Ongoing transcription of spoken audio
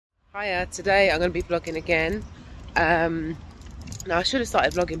Hiya, today I'm going to be vlogging again. Now I should have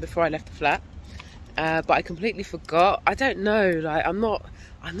started vlogging before I left the flat, but I completely forgot. I don't know, like I'm not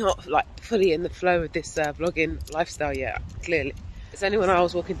like fully in the flow of this vlogging lifestyle yet, clearly. It's only when I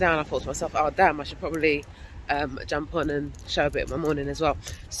was walking down I thought to myself, oh damn, I should probably jump on and show a bit of my morning as well.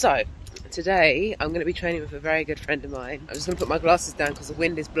 So today I'm going to be training with a very good friend of mine. I'm just going to put my glasses down because the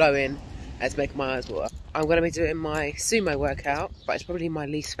wind is blowing. It's making my eyes water. I'm going to be doing my sumo workout, but it's probably my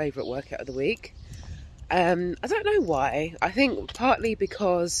least favourite workout of the week. I don't know why. I think partly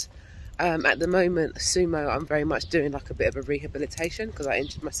because at the moment sumo I'm very much doing like a bit of a rehabilitation because I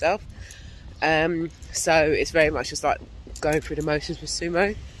injured myself. So it's very much just like going through the motions with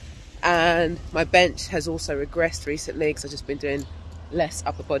sumo. And my bench has also regressed recently because I've just been doing less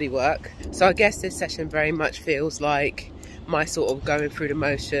upper body work. So I guess this session very much feels like my sort of going through the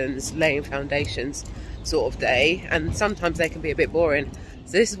motions, laying foundations sort of day, and sometimes they can be a bit boring.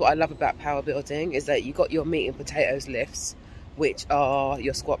 So this is what I love about power building, is that you got your meat and potatoes lifts, which are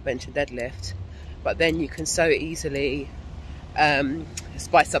your squat, bench and deadlift, but then you can so easily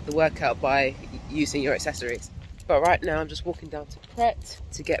spice up the workout by using your accessories. But right now I'm just walking down to Pret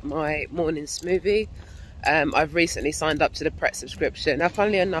to get my morning smoothie. I've recently signed up to the Pret subscription. Now,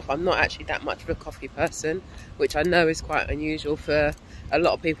 funnily enough, I'm not actually that much of a coffee person, which I know is quite unusual for a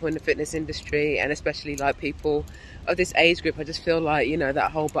lot of people in the fitness industry, and especially like people of this age group. I just feel like, you know,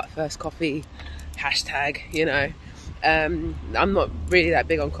 that whole but first coffee hashtag, you know. I'm not really that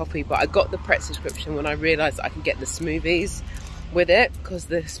big on coffee, but I got the Pret subscription when I realised I can get the smoothies with it, because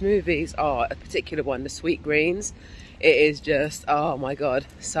the smoothies are a particular one, the sweet greens. It is just, oh my God.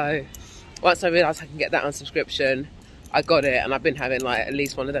 So once I realised I can get that on subscription, I got it, and I've been having like at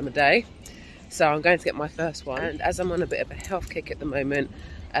least one of them a day. So I'm going to get my first one. And as I'm on a bit of a health kick at the moment,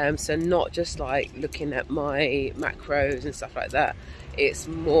 so not just like looking at my macros and stuff like that, it's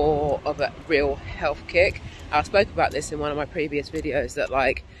more of a real health kick. I spoke about this in one of my previous videos, that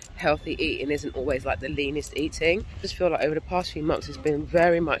like healthy eating isn't always like the leanest eating. I just feel like over the past few months it's been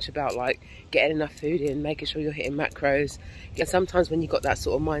very much about like getting enough food in, making sure you're hitting macros. And sometimes when you've got that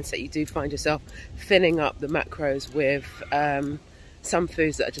sort of mindset, you do find yourself filling up the macros with some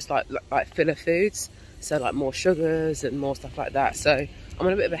foods that are just like filler foods, so like more sugars and more stuff like that. So I'm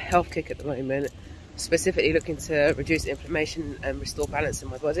on a bit of a health kick at the moment, specifically looking to reduce inflammation and restore balance in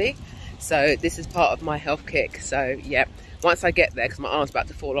my body. So this is part of my health kick. So yeah, once I get there, because my arm's about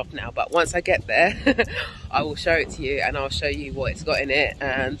to fall off now, but once I get there I will show it to you, and I'll show you what it's got in it,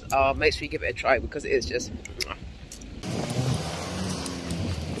 and I'll make sure you give it a try, because it is just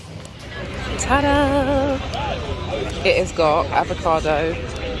ta-da! It has got avocado,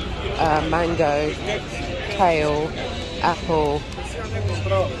 mango, kale, apple,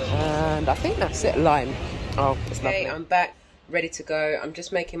 and I think that's it, lime. Oh, it's lovely. Okay, I'm back, ready to go. I'm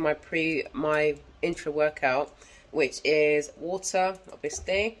just making my intra workout, which is water,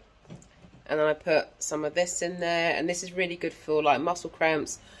 obviously, and then I put some of this in there, and this is really good for like muscle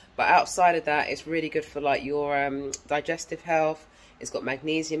cramps, but outside of that it's really good for like your digestive health. It's got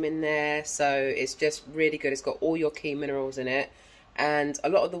magnesium in there, so it's just really good. It's got all your key minerals in it, and a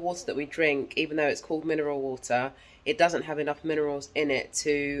lot of the water that we drink, even though it's called mineral water, it doesn't have enough minerals in it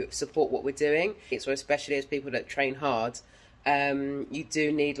to support what we're doing. So especially as people that train hard, you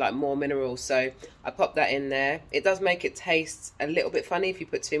do need like more minerals. So I popped that in there. It does make it taste a little bit funny if you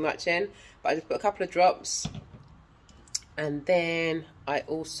put too much in, but I just put a couple of drops, and then I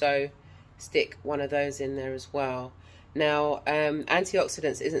also stick one of those in there as well. Now,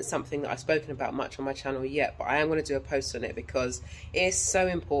 antioxidants isn't something that I've spoken about much on my channel yet, but I am going to do a post on it because it is so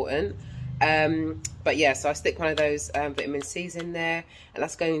important. But yeah, so I stick one of those vitamin C's in there, and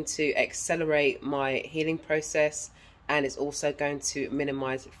that's going to accelerate my healing process, and it's also going to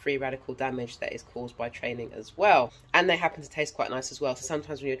minimize free radical damage that is caused by training as well. And they happen to taste quite nice as well. So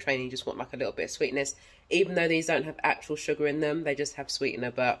sometimes when you're training, you just want like a little bit of sweetness, even though these don't have actual sugar in them, they just have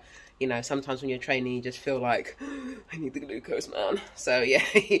sweetener. But you know, sometimes when you're training, you just feel like, I need the glucose, man. So yeah,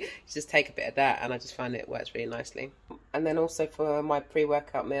 you just take a bit of that, and I just find it works really nicely. And then also for my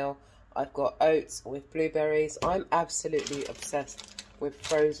pre-workout meal, I've got oats with blueberries. I'm absolutely obsessed with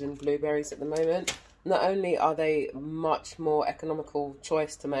frozen blueberries at the moment. Not only are they much more economical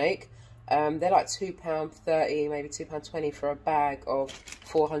choice to make, they're like £2.30, maybe £2.20 for a bag of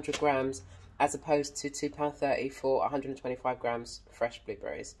 400 grams, as opposed to £2.30 for 125 grams fresh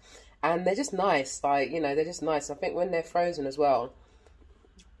blueberries. And they're just nice, like, you know, they're just nice. I think when they're frozen as well,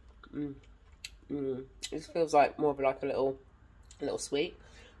 it just feels like more of like a little sweet.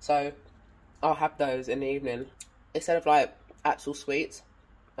 So I'll have those in the evening. Instead of like actual sweets,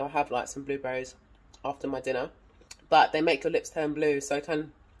 I'll have like some blueberries after my dinner. But they make your lips turn blue, so it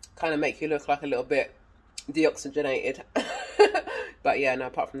can kind of make you look like a little bit deoxygenated. But yeah, no,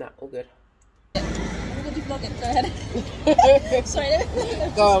 apart from that, all good. Go ahead. Sorry.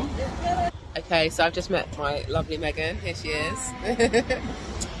 Go on. Okay, so I've just met my lovely Megan. Here she is.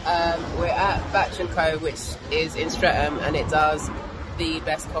 We're at Batch & Co, which is in Streatham, and it does the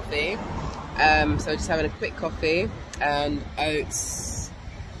best coffee. So just having a quick coffee and oats.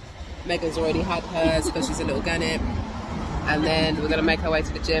 Megan's already had hers because she's a little gannet. And then we're going to make our way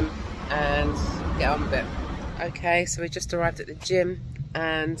to the gym and get on with it. Okay, so we just arrived at the gym,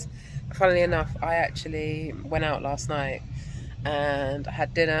 and funnily enough, I actually went out last night and I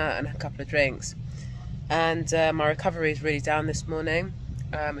had dinner and a couple of drinks, and my recovery is really down this morning.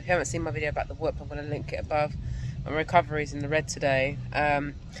 If you haven't seen my video about the whoop, I'm going to link it above. My recovery is in the red today.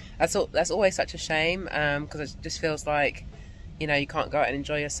 That's always such a shame, because it just feels like, you know, you can't go out and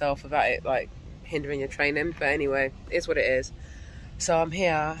enjoy yourself without it like hindering your training. But anyway, it's what it is. So I'm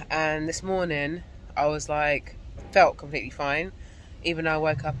here, and this morning I was like, felt completely fine. Even though I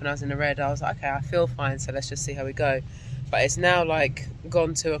woke up and I was in the red, I was like, okay, I feel fine, so let's just see how we go. But it's now like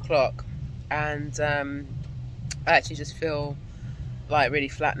gone 2 o'clock, and I actually just feel like really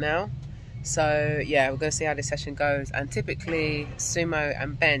flat now. So yeah, we're gonna see how this session goes. And typically sumo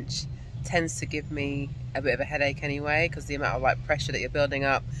and bench tends to give me a bit of a headache anyway, because the amount of like pressure that you're building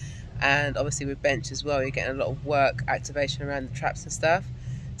up, and obviously with bench as well, you're getting a lot of work activation around the traps and stuff.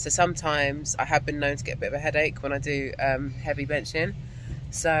 So sometimes I have been known to get a bit of a headache when I do heavy benching.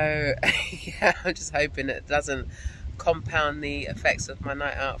 So yeah, I'm just hoping it doesn't compound the effects of my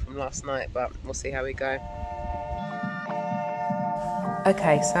night out from last night, but we'll see how we go.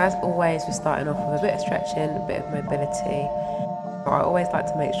 Okay, so as always, we're starting off with a bit of stretching, a bit of mobility. I always like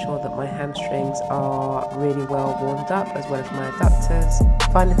to make sure that my hamstrings are really well warmed up, as well as my adductors.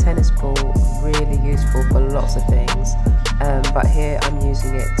 I find the tennis ball really useful for lots of things, but here I'm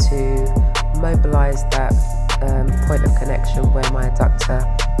using it to mobilise that point of connection where my adductor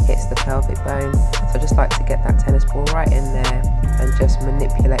hits the pelvic bone. So I just like to get that tennis ball right in there and just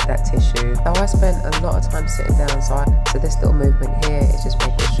manipulate that tissue. So I spent a lot of time sitting down, so this little movement here is just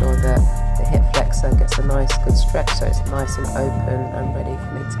making sure that the hip flexor gets a nice good stretch, so it's nice and open and ready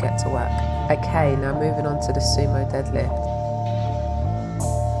for me to get to work. Okay, now moving on to the sumo deadlift.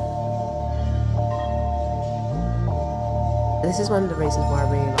 This is one of the reasons why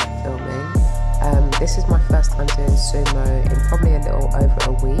I really like filming. This is my first time doing sumo in probably a little over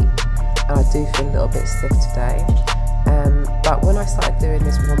a week, and I do feel a little bit stiff today. But when I started doing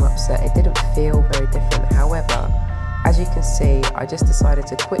this warm-up set, it didn't feel very different. However, as you can see, I just decided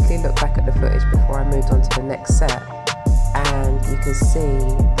to quickly look back at the footage before I moved on to the next set, and you can see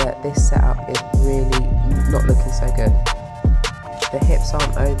that this setup is really not looking so good. The hips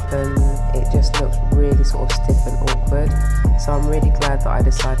aren't open, it just looks really sort of stiff and awkward. So I'm really glad that I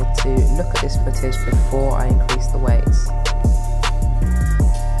decided to look at this footage before I increase the weights.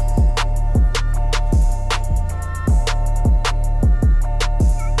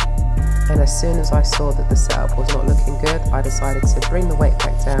 And as soon as I saw that the setup was not looking good, I decided to bring the weight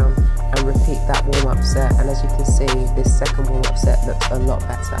back down and repeat that warm-up set. And as you can see, this second warm-up set looks a lot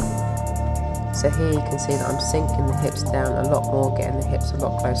better. So here you can see that I'm sinking the hips down a lot more, getting the hips a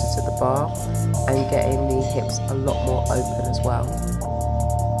lot closer to the bar, and getting the hips a lot more open as well.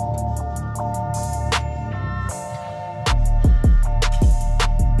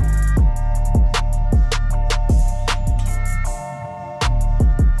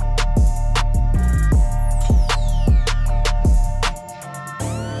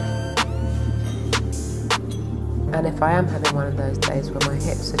 And if I am having one of those days where my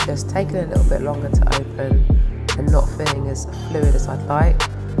hips are just taking a little bit longer to open and not feeling as fluid as I'd like,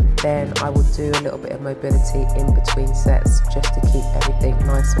 then I will do a little bit of mobility in between sets just to keep everything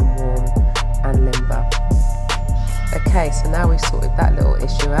nice and warm and limber. Okay, so now we've sorted that little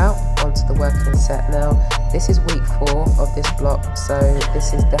issue out, onto the working set now. This is week 4 of this block, so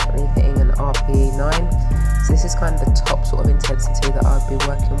this is definitely hitting an RPE 9. So this is kind of the top sort of intensity that I'd be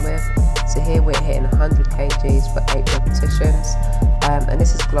working with. So here we're hitting 100 kgs for 8 repetitions, and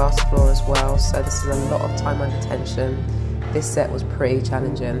this is glass floor as well, so this is a lot of time under tension. This set was pretty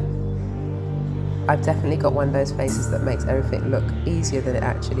challenging. I've definitely got one of those faces that makes everything look easier than it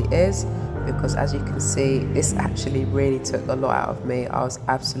actually is, because as you can see, this actually really took a lot out of me. I was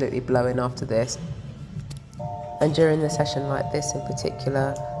absolutely blowing after this. And during a session like this in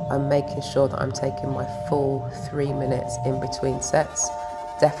particular, I'm making sure that I'm taking my full 3 minutes in between sets.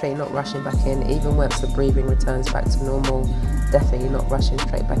 Definitely not rushing back in, even once the breathing returns back to normal. Definitely not rushing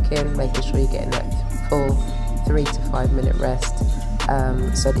straight back in, making sure you're getting that full 3 to 5 minute rest,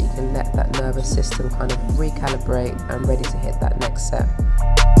 so that you can let that nervous system kind of recalibrate and ready to hit that next set.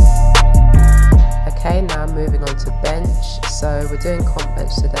 So we're doing comp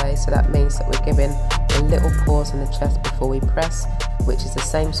bench today, so that means that we're giving a little pause in the chest before we press, which is the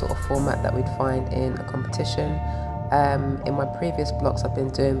same sort of format that we'd find in a competition. In my previous blocks I've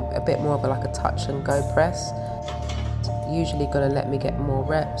been doing a bit more of like a touch and go press. Usually going to let me get more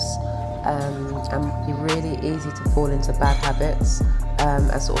reps and be really easy to fall into bad habits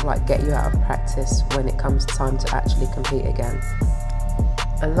and sort of like get you out of practice when it comes time to actually compete again.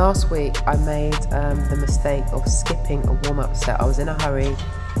 And last week I made the mistake of skipping a warm-up set. I was in a hurry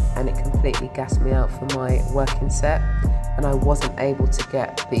and it completely gassed me out for my working set, and I wasn't able to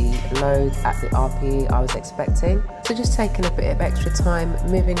get the load at the RPE I was expecting. So just taking a bit of extra time,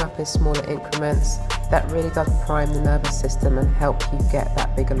 moving up in smaller increments, that really does prime the nervous system and help you get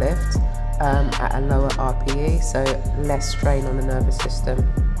that bigger lift at a lower RPE, so less strain on the nervous system.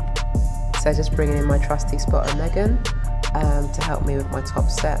 So just bringing in my trusty spotter Megan to help me with my top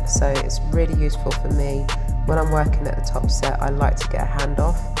set. So it's really useful for me when I'm working at the top set. I like to get a hand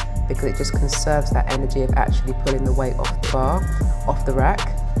off because it just conserves that energy of actually pulling the weight off the bar, off the rack.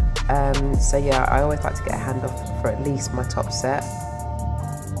 So yeah, I always like to get a hand off for at least my top set.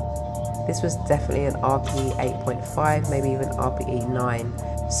 This was definitely an RPE 8.5, maybe even RPE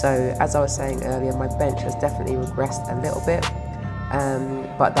 9. So as I was saying earlier, my bench has definitely regressed a little bit,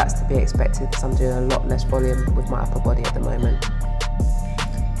 but that's to be expected because I'm doing a lot less volume with my upper body at the moment.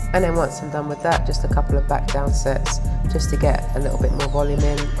 And then once I'm done with that, just a couple of back down sets just to get a little bit more volume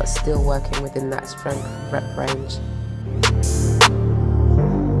in, but still working within that strength rep range.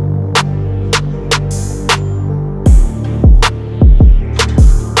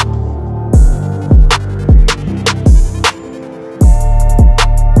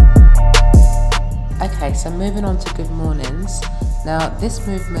 Okay, so moving on to good mornings. Now this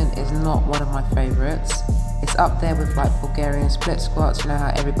movement is not one of my favourites. It's up there with like Bulgarian split squats. You know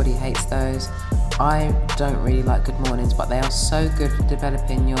how everybody hates those. I don't really like good mornings, but they are so good for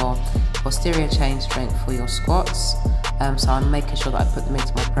developing your posterior chain strength for your squats. So I'm making sure that I put them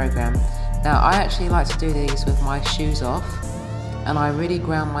into my program. Now I actually like to do these with my shoes off, and I really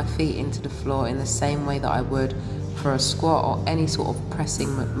ground my feet into the floor in the same way that I would for a squat or any sort of pressing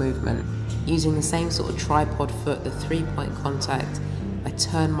movement. Using the same sort of tripod foot, the 3-point contact, I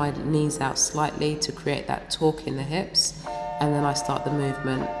turn my knees out slightly to create that torque in the hips, and then I start the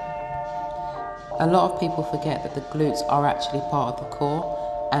movement. A lot of people forget that the glutes are actually part of the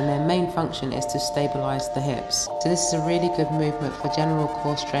core, and their main function is to stabilize the hips. So this is a really good movement for general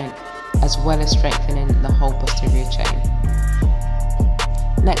core strength, as well as strengthening the whole posterior chain.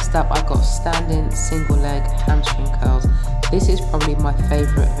 Next up, I've got standing single leg hamstring curls. This is probably my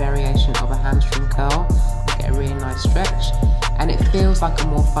favorite variation of a hamstring curl. I get a really nice stretch, and it feels like a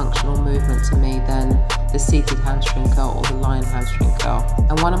more functional movement to me than the seated hamstring curl or the lying hamstring curl.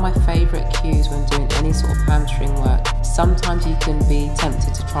 And one of my favorite cues when doing any sort of hamstring work, sometimes you can be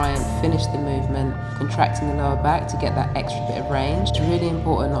tempted to try and finish the movement contracting the lower back to get that extra bit of range. It's really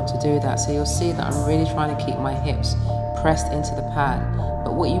important not to do that. So you'll see that I'm really trying to keep my hips pressed into the pad.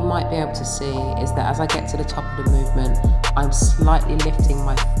 But what you might be able to see is that as I get to the top of the movement, I'm slightly lifting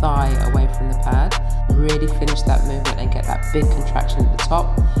my thigh away from the pad, really finish that movement and get that big contraction at the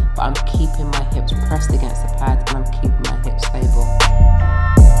top, but I'm keeping my hips pressed against the pad and I'm keeping my hips stable.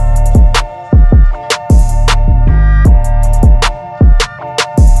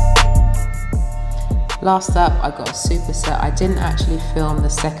 Last up, I got a superset. I didn't actually film the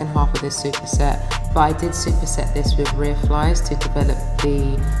second half of this superset, but I did superset this with rear flies to develop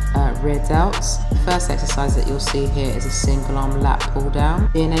the rear delts. The first exercise that you'll see here is a single arm lat pull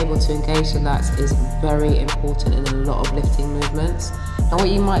down. Being able to engage the lats is very important in a lot of lifting movements. And what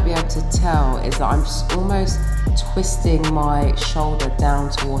you might be able to tell is that I'm just almost twisting my shoulder down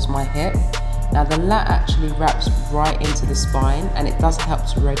towards my hip. Now the lat actually wraps right into the spine, and it does help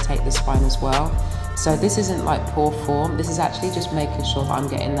to rotate the spine as well. So this isn't like poor form, this is actually just making sure that I'm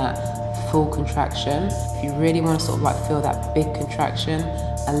getting that full contraction. If you really want to sort of like feel that big contraction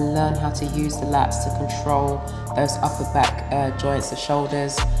and learn how to use the lats to control those upper back joints, the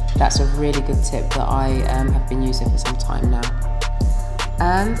shoulders, that's a really good tip that I have been using for some time now.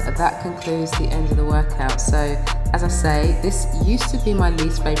 And that concludes the end of the workout. So as I say, this used to be my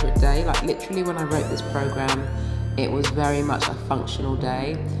least favorite day. Like literally when I wrote this program, it was very much a functional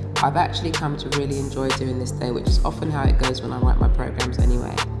day. I've actually come to really enjoy doing this day, which is often how it goes when I write my programs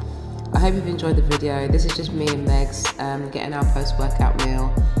anyway. I hope you've enjoyed the video. This is just me and Megs getting our post-workout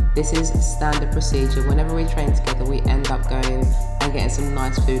meal. This is standard procedure. Whenever we train together, we end up going and getting some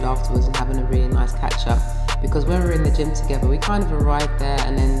nice food afterwards and having a really nice catch up. Because when we're in the gym together, we kind of arrive there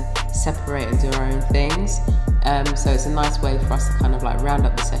and then separate and do our own things. So it's a nice way for us to kind of like round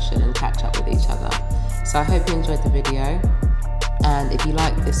up the session and catch up with each other. So I hope you enjoyed the video. And if you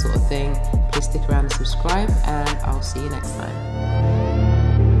like this sort of thing, please stick around and subscribe, and I'll see you next time.